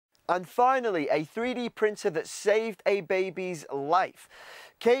And finally, a 3D printer that saved a baby's life.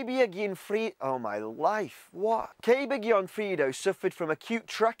 Oh my life, what? Gianfrido suffered from acute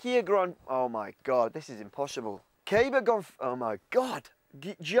oh my god, this is impossible. Oh my god.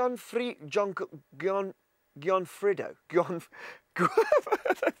 Gianfrido.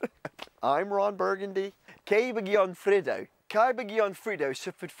 I'm Ron Burgundy. Gianfrido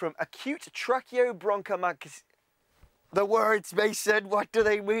suffered from acute tracheobronchitis. The words, Mason, what do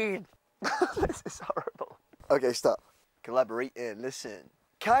they mean? This is horrible. Okay, stop. Collaborate and listen.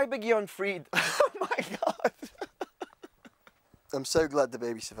 Gianfrido. Oh my god. I'm so glad the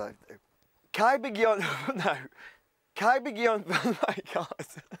baby survived though. No. Oh my god.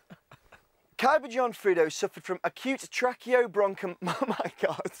 Gianfrido suffered from acute tracheobronchitis. Oh my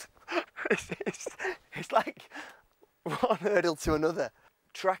god. It's like one hurdle to another.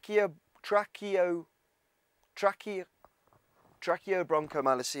 Tracheobronchomalacia.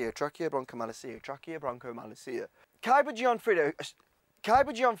 Gianfrido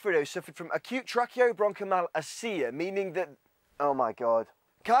suffered from acute tracheobronchomalacia, meaning that... Oh my god.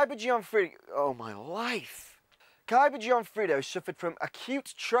 Gianfrido... Oh my life. Gianfrido suffered from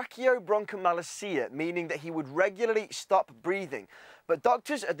acute tracheobronchomalacia, meaning that he would regularly stop breathing. But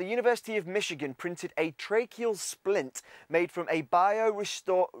doctors at the University of Michigan printed a tracheal splint made from a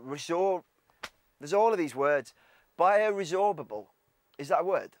there's all of these words. Bioresorbable. Is that a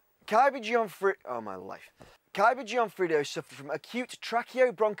word? Oh my life. Gianfrido suffered from acute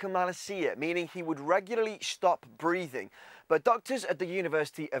tracheobronchomalacia, meaning he would regularly stop breathing. But doctors at the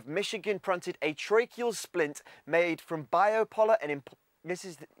University of Michigan printed a tracheal splint made from biopolymer and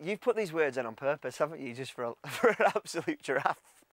you've put these words in on purpose, haven't you? Just for an absolute giraffe.